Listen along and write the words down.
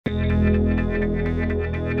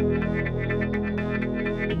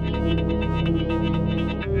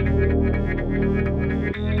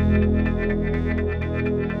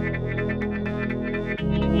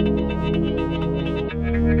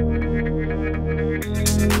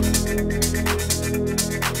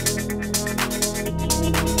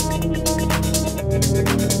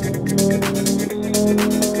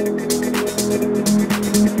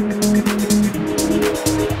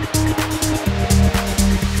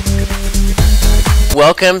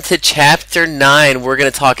Welcome to Chapter 9. We're going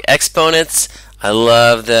to talk exponents. I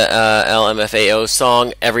love the LMFAO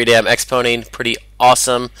song, Every Day I'm Exponing. Pretty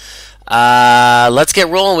awesome. Let's get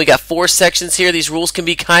rolling. We got 4 sections here. These rules can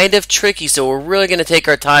be kind of tricky, so we're really going to take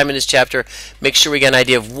our time in this chapter, make sure we get an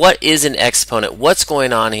idea of what is an exponent, what's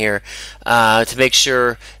going on here, to make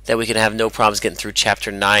sure that we can have no problems getting through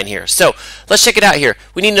Chapter 9 here. So let's check it out here.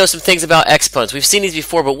 We need to know some things about exponents. We've seen these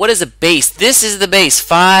before, but what is a base? This is the base.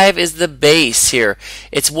 5 is the base here.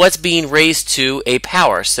 It's what's being raised to a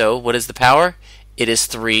power. So what is the power? It is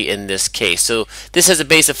 3 in this case. So this has a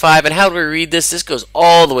base of 5. And how do we read this? This goes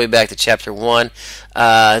all the way back to Chapter 1.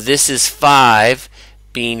 This is 5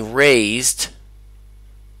 being raised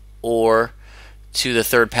or to the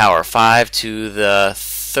third power. 5 to the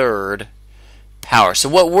third power. So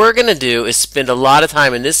what we're going to do is spend a lot of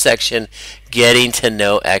time in this section getting to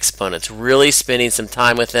know exponents, really spending some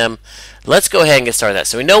time with them. Let's go ahead and get started on that.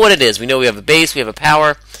 So we know what it is. We know we have a base, we have a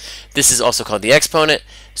power. This is also called the exponent.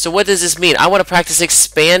 So what does this mean? I want to practice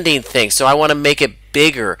expanding things, so I want to make it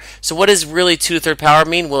bigger. So what does really 2 to the third power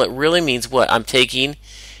mean? Well, it really means what? I'm taking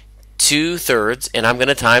 2/3 and I'm going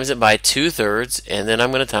to times it by 2/3 and then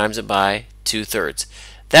I'm going to times it by 2/3.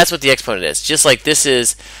 That's what the exponent is. Just like this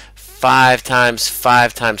is 5 times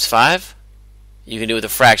 5 times 5. You can do it with a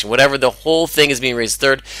fraction. Whatever, the whole thing is being raised a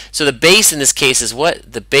third. So the base in this case is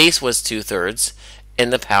what? The base was 2/3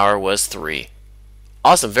 and the power was 3.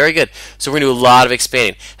 Awesome, very good. So we're going to do a lot of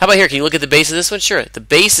expanding. How about here? Can you look at the base of this one? Sure. The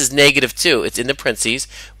base is -2. It's in the parentheses.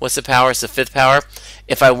 What's the power? It's the 5th power.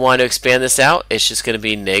 If I want to expand this out, it's just going to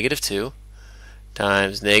be -2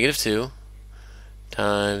 times -2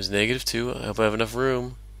 times -2. I hope I have enough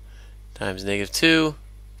room. Times -2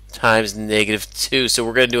 times -2. So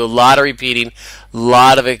we're going to do a lot of repeating, a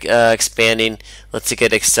lot of expanding. Let's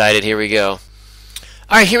get excited. Here we go.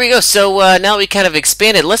 Alright, here we go. So now that we kind of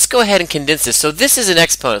expanded, let's go ahead and condense this. So this is an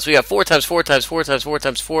exponent. So we got 4 times 4 times 4 times 4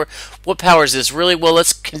 times 4. What power is this really? Well,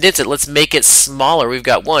 let's condense it. Let's make it smaller. We've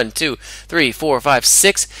got 1, 2, 3, 4, 5,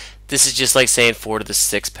 6. This is just like saying 4 to the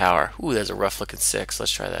 6th power. Ooh, that's a rough looking 6.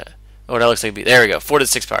 Let's try that. Oh, that looks like B. There we go. 4 to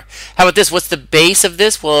the 6th power. How about this? What's the base of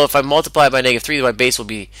this? Well, if I multiply it by -3, then my base will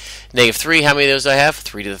be -3. How many of those do I have?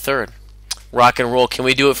 3 to the 3rd. Rock and roll. Can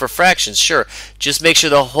we do it for fractions? Sure. Just make sure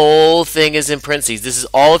the whole thing is in parentheses. This is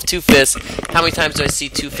all of 2/5. How many times do I see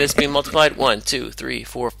 2/5 being multiplied? 1, 2, 3,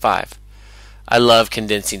 4, 5. I love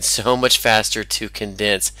condensing. So much faster to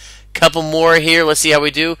condense. Couple more here. Let's see how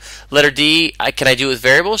we do. Letter D. Can I do it with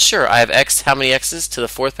variables? Sure. I have x. How many x's to the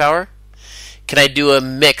 4th power? Can I do a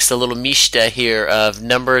mix, a little mishta here of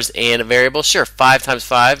numbers and a variable? Sure. 5 times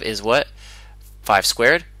 5 is what? 5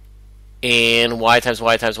 squared. And y times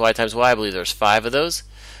y times y times y, I believe there's 5 of those.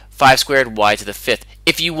 5 squared, y to the 5th.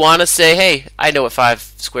 If you want to say, hey, I know what 5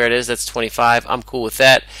 squared is, that's 25, I'm cool with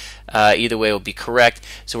that. Either way will be correct.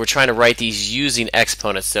 So we're trying to write these using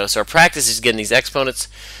exponents, though. So our practice is getting these exponents.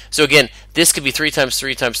 So again, this could be 3 times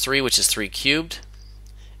 3 times 3, which is 3 cubed.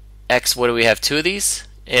 X, what do we have? 2 of these.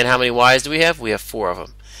 And how many y's do we have? We have 4 of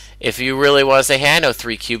them. If you really want to say, hey, I know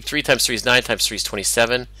 3 cubed. 3 times 3 is 9 times 3 is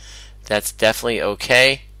 27. That's definitely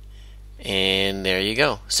okay. And there you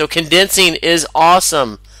go. So condensing is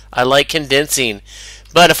awesome. I like condensing.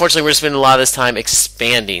 But unfortunately, we're spending a lot of this time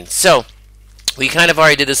expanding. So we kind of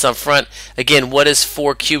already did this up front. Again, what does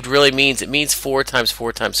 4 cubed really means? It means 4 times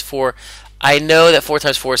 4 times 4. I know that 4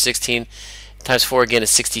 times 4 is 16. Times 4 again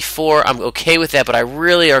is 64. I'm okay with that, but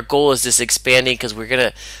our goal is this expanding because we're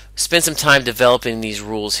going to spend some time developing these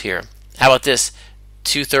rules here. How about this?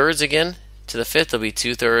 2/3 again to the 5th. It'll be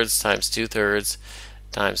 2/3 times 2/3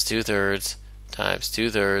 times 2/3 times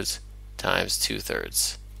 2/3 times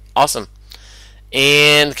 2/3. Awesome.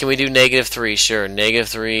 And can we do -3? Sure.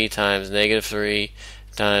 -3 times -3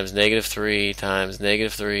 times -3 times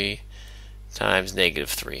 -3 times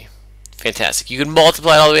 -3. Fantastic. You can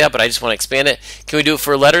multiply it all the way up, but I just want to expand it. Can we do it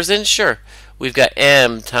for letters then? Sure. We've got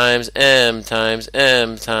m times m times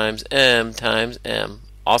m times m times m.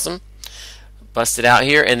 Awesome. Bust it out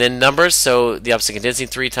here. And then numbers. So the opposite condensing,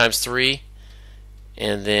 3 times 3.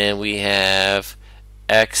 And then we have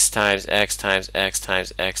x times x times x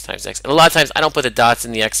times x times x. And a lot of times I don't put the dots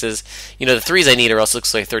in the x's. You know, the 3's I need or else it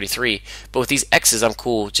looks like 33. But with these x's, I'm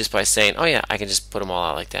cool just by saying, oh yeah, I can just put them all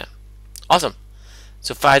out like that. Awesome.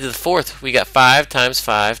 So 5 to the 4th, we got 5 times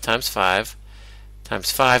 5 times 5 times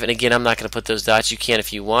 5. And again, I'm not going to put those dots. You can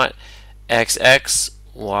if you want. X, x,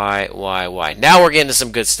 y, y, y. Now we're getting to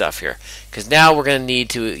some good stuff here. Because now we're going to need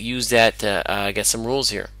to use that to get some rules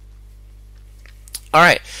here.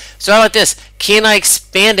 Alright, so how about this? Can I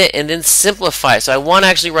expand it and then simplify it? So I want to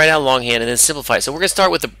actually write out longhand and then simplify it. So we're going to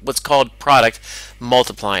start with what's called product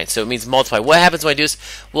multiplying. So it means multiply. What happens when I do this?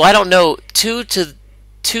 Well, I don't know. 2 to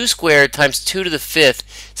 2 squared times 2 to the 5th,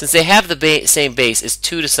 since they have the same base, is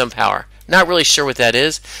 2 to some power. Not really sure what that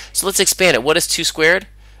is, so let's expand it. What is 2 squared?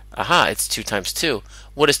 Aha, it's 2 times 2.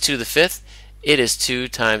 What is 2 to the 5th? It is 2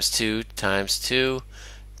 times 2 times 2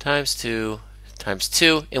 times 2 times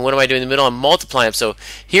 2. And what am I doing in the middle? I'm multiplying them. So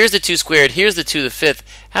here's the 2 squared, here's the 2 to the 5th.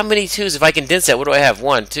 How many 2's? If I condense that, what do I have?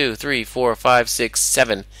 1, 2, 3, 4, 5, 6,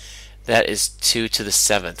 7. That is 2 to the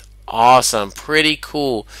 7th. Awesome. Pretty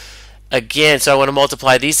cool. Again, so I want to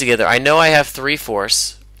multiply these together. I know I have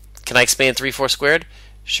 3/4. Can I expand 3/4 squared?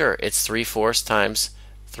 Sure. It's 3/4 times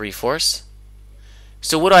 3/4.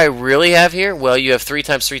 So what do I really have here? Well, you have 3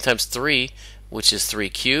 times 3 times 3, which is 3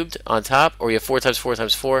 cubed on top, or you have 4 times 4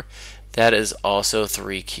 times 4. That is also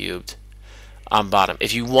 3 cubed on bottom.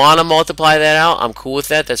 If you want to multiply that out, I'm cool with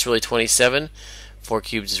that. That's really 27. 4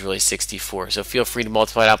 cubed is really 64. So feel free to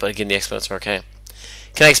multiply it out, but again, the exponents are okay.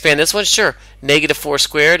 Can I expand this one? Sure. Negative 4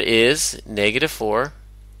 squared is negative 4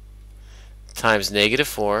 times negative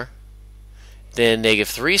 4. Then negative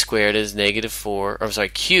 3 squared is negative 4. Or I'm sorry,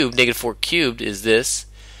 cubed. Negative 4 cubed is this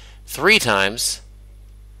 3 times.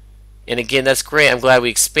 And again, that's great. I'm glad we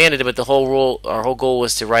expanded it, but our whole goal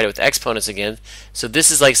was to write it with exponents again. So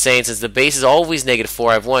this is like saying, since the base is always negative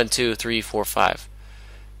 4, I have 1, 2, 3, 4, 5.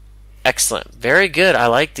 Excellent. Very good. I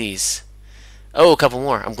like these. Oh, a couple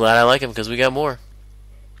more. I'm glad I like them because we got more.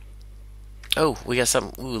 Oh, we got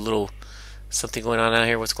something. Ooh, a little something going on out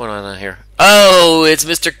here. What's going on out here? Oh, it's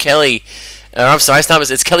Mr. Kelly. I'm sorry, it's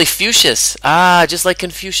not. It's Kelly Fuchsius. Ah, just like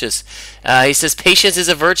Confucius. He says, patience is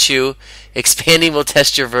a virtue. Expanding will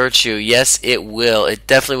test your virtue. Yes, it will. It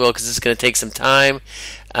definitely will, because it's going to take some time.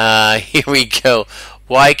 Here we go.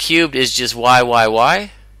 Y cubed is just y.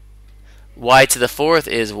 Y to the 4th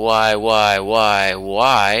is y.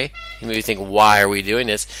 You maybe think, why are we doing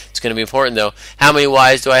this? It's going to be important, though. How many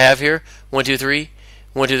y's do I have here? 1, 2, 3.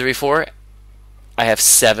 1, 2, 3, 4. I have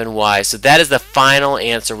 7 y's. So that is the final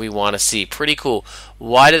answer we want to see. Pretty cool.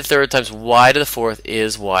 Y to the 3rd times y to the 4th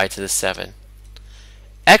is y to the 7.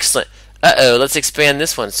 Excellent. Uh-oh, let's expand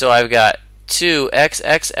this one. So I've got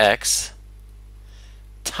 2xxx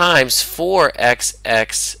times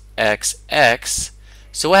 4xxxx.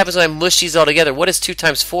 So what happens when I mush these all together? What is 2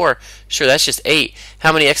 times 4? Sure, that's just 8.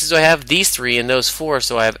 How many x's do I have? These 3 and those 4,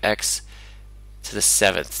 so I have x to the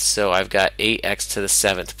 7th. So I've got 8x to the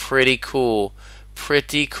 7th. Pretty cool.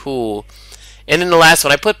 Pretty cool. And then the last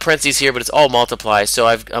one, I put parentheses here, but it's all multiply. So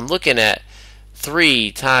I'm looking at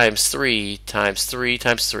 3 times 3 times 3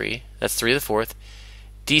 times 3. That's 3 to the 4th.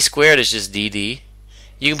 D squared is just dd.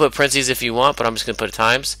 You can put parentheses if you want, but I'm just going to put it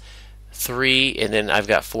times 3, and then I've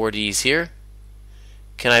got 4 d's here.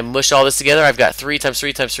 Can I mush all this together? I've got 3 times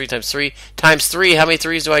 3 times 3 times 3 times 3. How many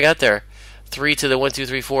 3's do I got there? 3 to the 1, 2,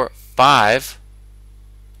 3, 4, 5.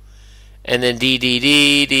 And then d.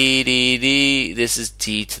 This is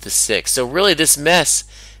d to the 6th. So really this mess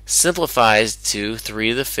simplifies to 3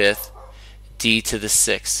 to the 5th, d to the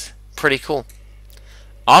 6th. Pretty cool.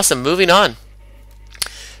 Awesome. Moving on.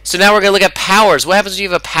 So now we're going to look at powers. What happens when you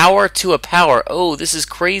have a power to a power? Oh, this is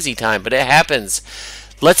crazy time, but it happens.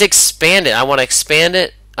 Let's expand it. I want to expand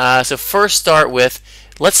it. So first start with,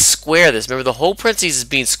 let's square this. Remember, the whole parentheses is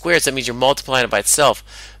being squared, so that means you're multiplying it by itself.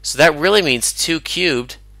 So that really means 2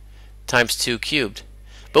 cubed times 2 cubed.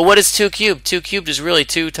 But what is 2 cubed? 2 cubed is really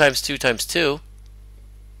 2 times 2 times 2.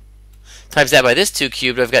 Times that by this 2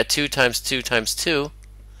 cubed, I've got 2 times 2 times 2.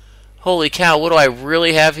 Holy cow, what do I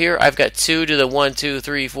really have here? I've got 2 to the 1, 2,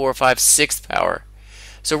 3, 4, 5, 6th power.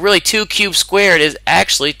 So really 2 cubed squared is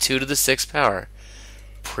actually 2 to the 6th power.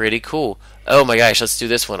 Pretty cool. Oh my gosh, let's do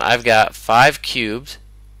this one. I've got 5 cubed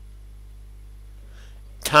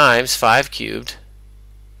times 5 cubed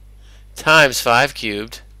times 5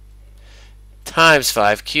 cubed times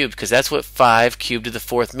 5 cubed, because that's what 5 cubed to the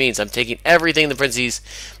 4th means. I'm taking everything in the parentheses,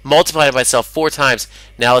 multiplying it by itself 4 times.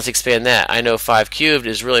 Now let's expand that. I know 5 cubed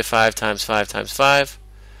is really 5 times 5 times 5.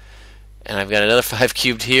 And I've got another 5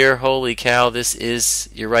 cubed here. Holy cow, this is,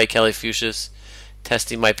 you're right, Kelly Fuchsius,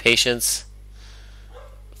 testing my patience.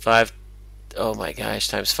 5, oh my gosh,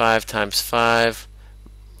 times 5 times 5.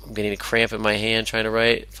 I'm getting a cramp in my hand trying to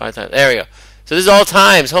write 5 times. There we go. So this is all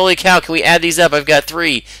times. Holy cow, can we add these up? I've got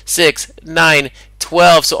 3, 6, 9,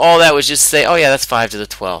 12. So all that was just say, oh yeah, that's 5 to the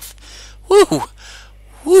 12th. Woo!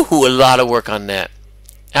 Woo! A lot of work on that.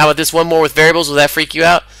 How about this one more with variables? Will that freak you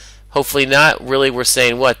out? Hopefully not. Really, we're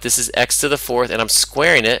saying what? This is x to the 4th, and I'm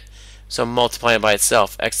squaring it, so I'm multiplying it by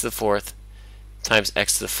itself. X to the 4th times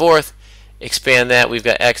x to the 4th. Expand that. We've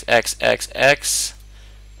got x, x, x, x.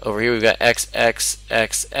 Over here, we've got x, x,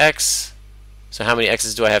 x, x. So how many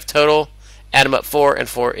x's do I have total? Add them up, 4, and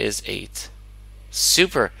 4 is 8.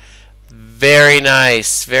 Super. Very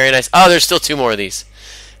nice. Very nice. Oh, there's still 2 more of these.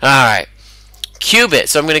 Alright, cube it.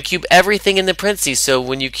 So I'm going to cube everything in the parentheses. So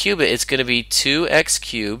when you cube it, it's going to be 2x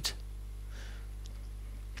cubed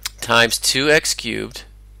times 2x cubed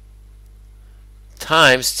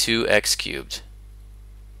times 2x cubed.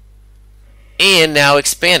 And now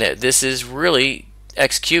expand it. This is really,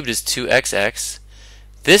 x cubed is 2xx.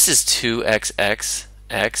 This is 2xx.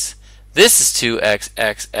 This is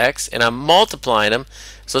 2xx. And I'm multiplying them.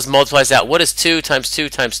 So let's multiply this out. What is 2 times 2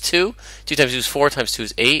 times 2? 2 times 2 is 4, times 2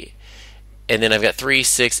 is 8. And then I've got 3,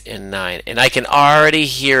 6, and 9. And I can already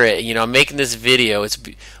hear it. You know, I'm making this video. It's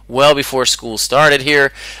well before school started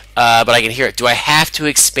here. But I can hear it. Do I have to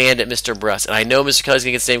expand it, Mr. Bruss? And I know Mr. Kelly's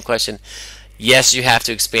going to get the same question. Yes, you have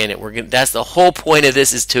to expand it. That's the whole point of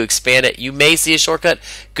this, is to expand it. You may see a shortcut.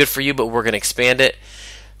 Good for you, but we're going to expand it.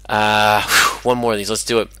 One more of these. Let's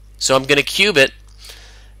do it. So I'm going to cube it.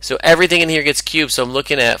 So everything in here gets cubed. So I'm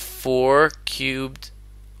looking at 4 cubed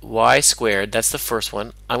y squared. That's the first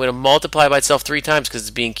one. I'm going to multiply by itself 3 times because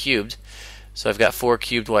it's being cubed. So I've got 4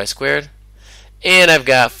 cubed y squared. And I've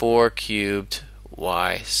got 4 cubed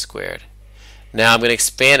y squared. Now I'm going to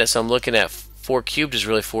expand it. So I'm looking at 4 cubed is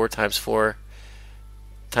really 4 times 4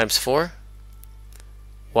 times 4.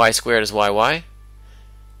 Y squared is yy.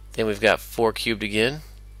 Then we've got 4 cubed again.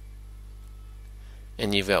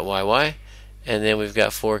 And you've got yy. And then we've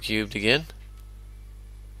got 4 cubed again.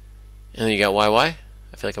 And then you got yy.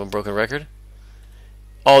 I feel like I'm a broken record.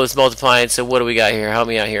 All this multiplying. So what do we got here? Help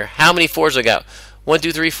me out here. How many 4s do I got? 1,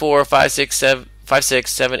 2, 3, 4, 5, 6,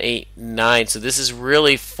 7, 8, 9. So this is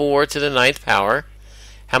really 4 to the 9th power.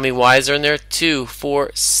 How many y's are in there? 2,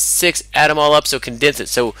 4, 6. Add them all up, so condense it.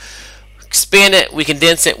 So expand it, we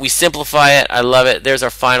condense it, we simplify it. I love it. There's our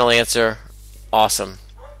final answer. Awesome.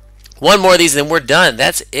 One more of these and then we're done.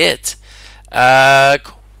 That's it.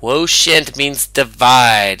 Quotient means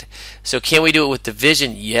divide. So can we do it with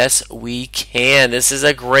division? Yes, we can. This is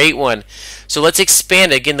a great one. So let's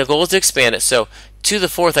expand it. Again, the goal is to expand it. So 2 to the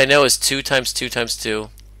 4th I know is 2 times 2 times 2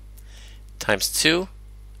 times 2.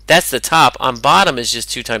 That's the top. On bottom is just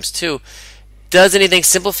 2 times 2. Does anything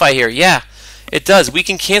simplify here? Yeah, it does. We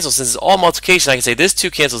can cancel. Since it's all multiplication, I can say this 2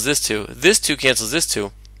 cancels this 2. This 2 cancels this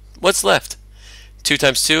 2. What's left? 2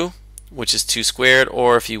 times 2, which is 2 squared.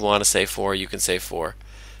 Or if you want to say 4, you can say 4.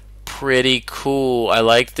 Pretty cool. I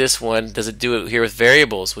like this one. Does it do it here with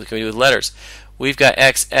variables? What can we do with letters? We've got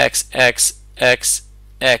x, x, x, x,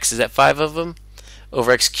 x. Is that 5 of them?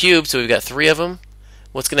 Over x cubed, so we've got 3 of them.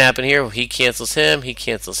 What's going to happen here? Well, he cancels him, he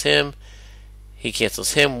cancels him, he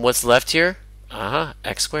cancels him. What's left here?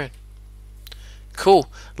 X squared. Cool.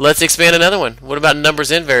 Let's expand another one. What about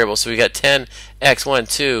numbers in variables? So we got 10x, 1,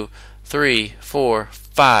 2, 3, 4,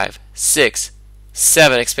 5, 6,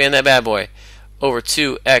 7. Expand that bad boy. Over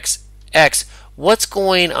 2x, x. What's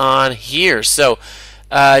going on here? So,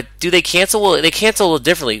 do they cancel? Well, they cancel a little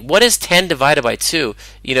differently. What is 10 divided by 2?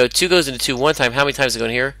 You know, 2 goes into 2 one time. How many times is it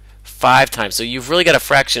going here? 5 times. So you've really got a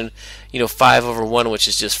fraction, 5 over 1, which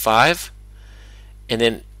is just 5. And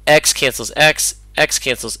then x cancels x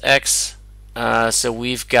cancels x. So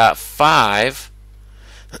we've got 5,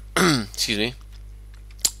 excuse me,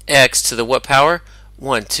 x to the what power?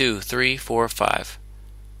 1, 2, 3, 4, 5.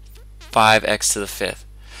 5x to the 5th.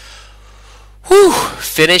 Whew!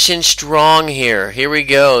 Finishing strong here. Here we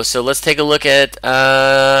go. So let's take a look at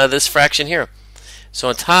this fraction here. So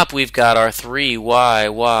on top we've got our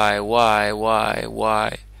 3y. Why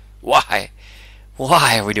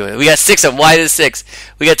are we doing it? We got 6 of them. Y to the 6.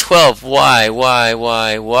 We got 12. Why?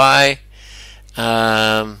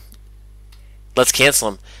 Let's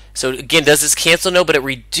cancel them. So again, does this cancel? No, but it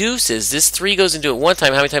reduces. This 3 goes into it one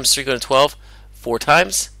time. How many times does 3 go into 12? 4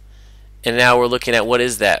 times. And now we're looking at, what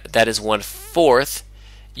is that? That is 1/4.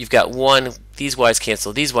 You've got 1. These y's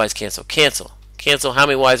cancel. These y's cancel. Cancel. How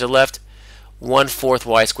many y's are left? 1/4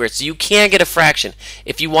 y squared. So you can get a fraction.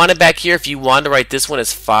 If you want it back here, if you want to write this one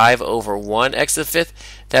as 5 over 1 x to the 5th,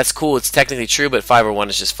 that's cool. It's technically true, but 5 over 1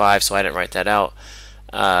 is just 5, so I didn't write that out.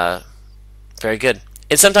 Very good.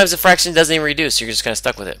 And sometimes the fraction doesn't even reduce. You're just kind of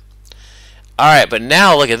stuck with it. Alright, but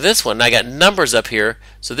now look at this one. I got numbers up here.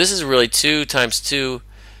 So this is really 2 times 2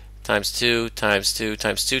 times 2 times 2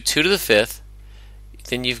 times 2. 2 to the 5th.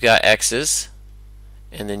 Then you've got x's.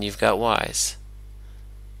 And then you've got y's.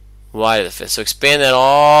 Y to the 5th. So expand that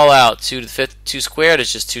all out. 2 to the 5th. 2 squared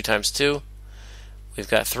is just 2 times 2. We've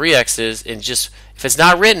got 3 x's. And just, if it's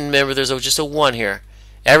not written, remember there's just a 1 here.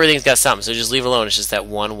 Everything's got something. So just leave it alone. It's just that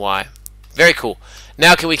 1 y. Very cool.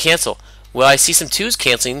 Now can we cancel? Well, I see some 2's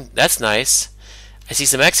canceling. That's nice. I see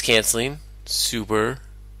some x canceling. Super.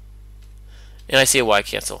 And I see a y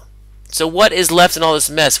cancel. So what is left in all this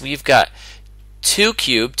mess? We've got 2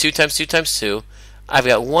 cubed. 2 times 2 times 2. I've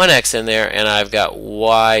got 1x in there, and I've got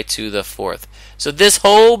y to the 4th. So this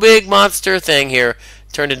whole big monster thing here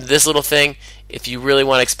turned into this little thing. If you really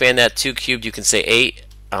want to expand that 2 cubed, you can say 8.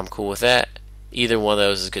 I'm cool with that. Either one of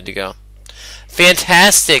those is good to go.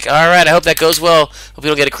 Fantastic. All right, I hope that goes well. Hope you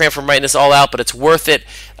don't get a cramp from writing this all out, but it's worth it.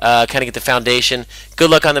 Kind of get the foundation. Good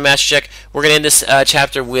luck on the master check. We're going to end this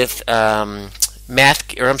chapter with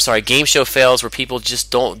game show fails where people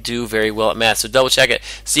just don't do very well at math. So double check it.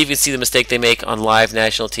 See if you can see the mistake they make on live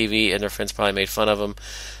national TV, and their friends probably made fun of them.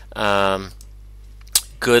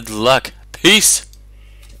 Good luck. Peace.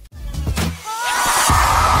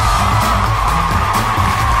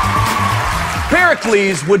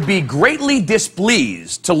 Pericles would be greatly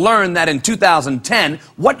displeased to learn that in 2010,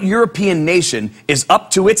 what European nation is up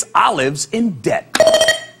to its olives in debt?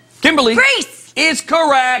 Kimberly Greece is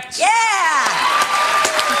correct. Yeah!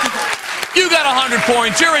 You got 100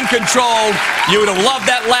 points. You're in control. You would have loved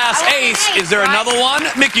that last ace. Is there another one?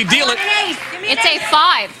 Mickey, deal it. It's a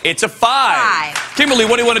 5. It's a 5. Kimberly,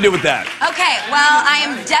 what do you want to do with that? Okay, well, I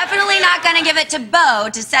am definitely not going to give it to Bo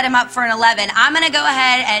to set him up for an 11. I'm going to go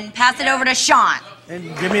ahead and pass it over to Sean. And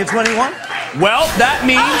give me a 21? Well, that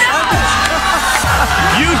means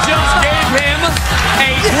you just gave him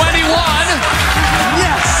a 21.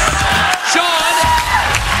 Yes! Sean,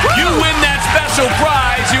 you win that special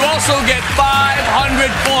prize. You also get 500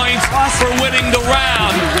 points for winning the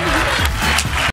round.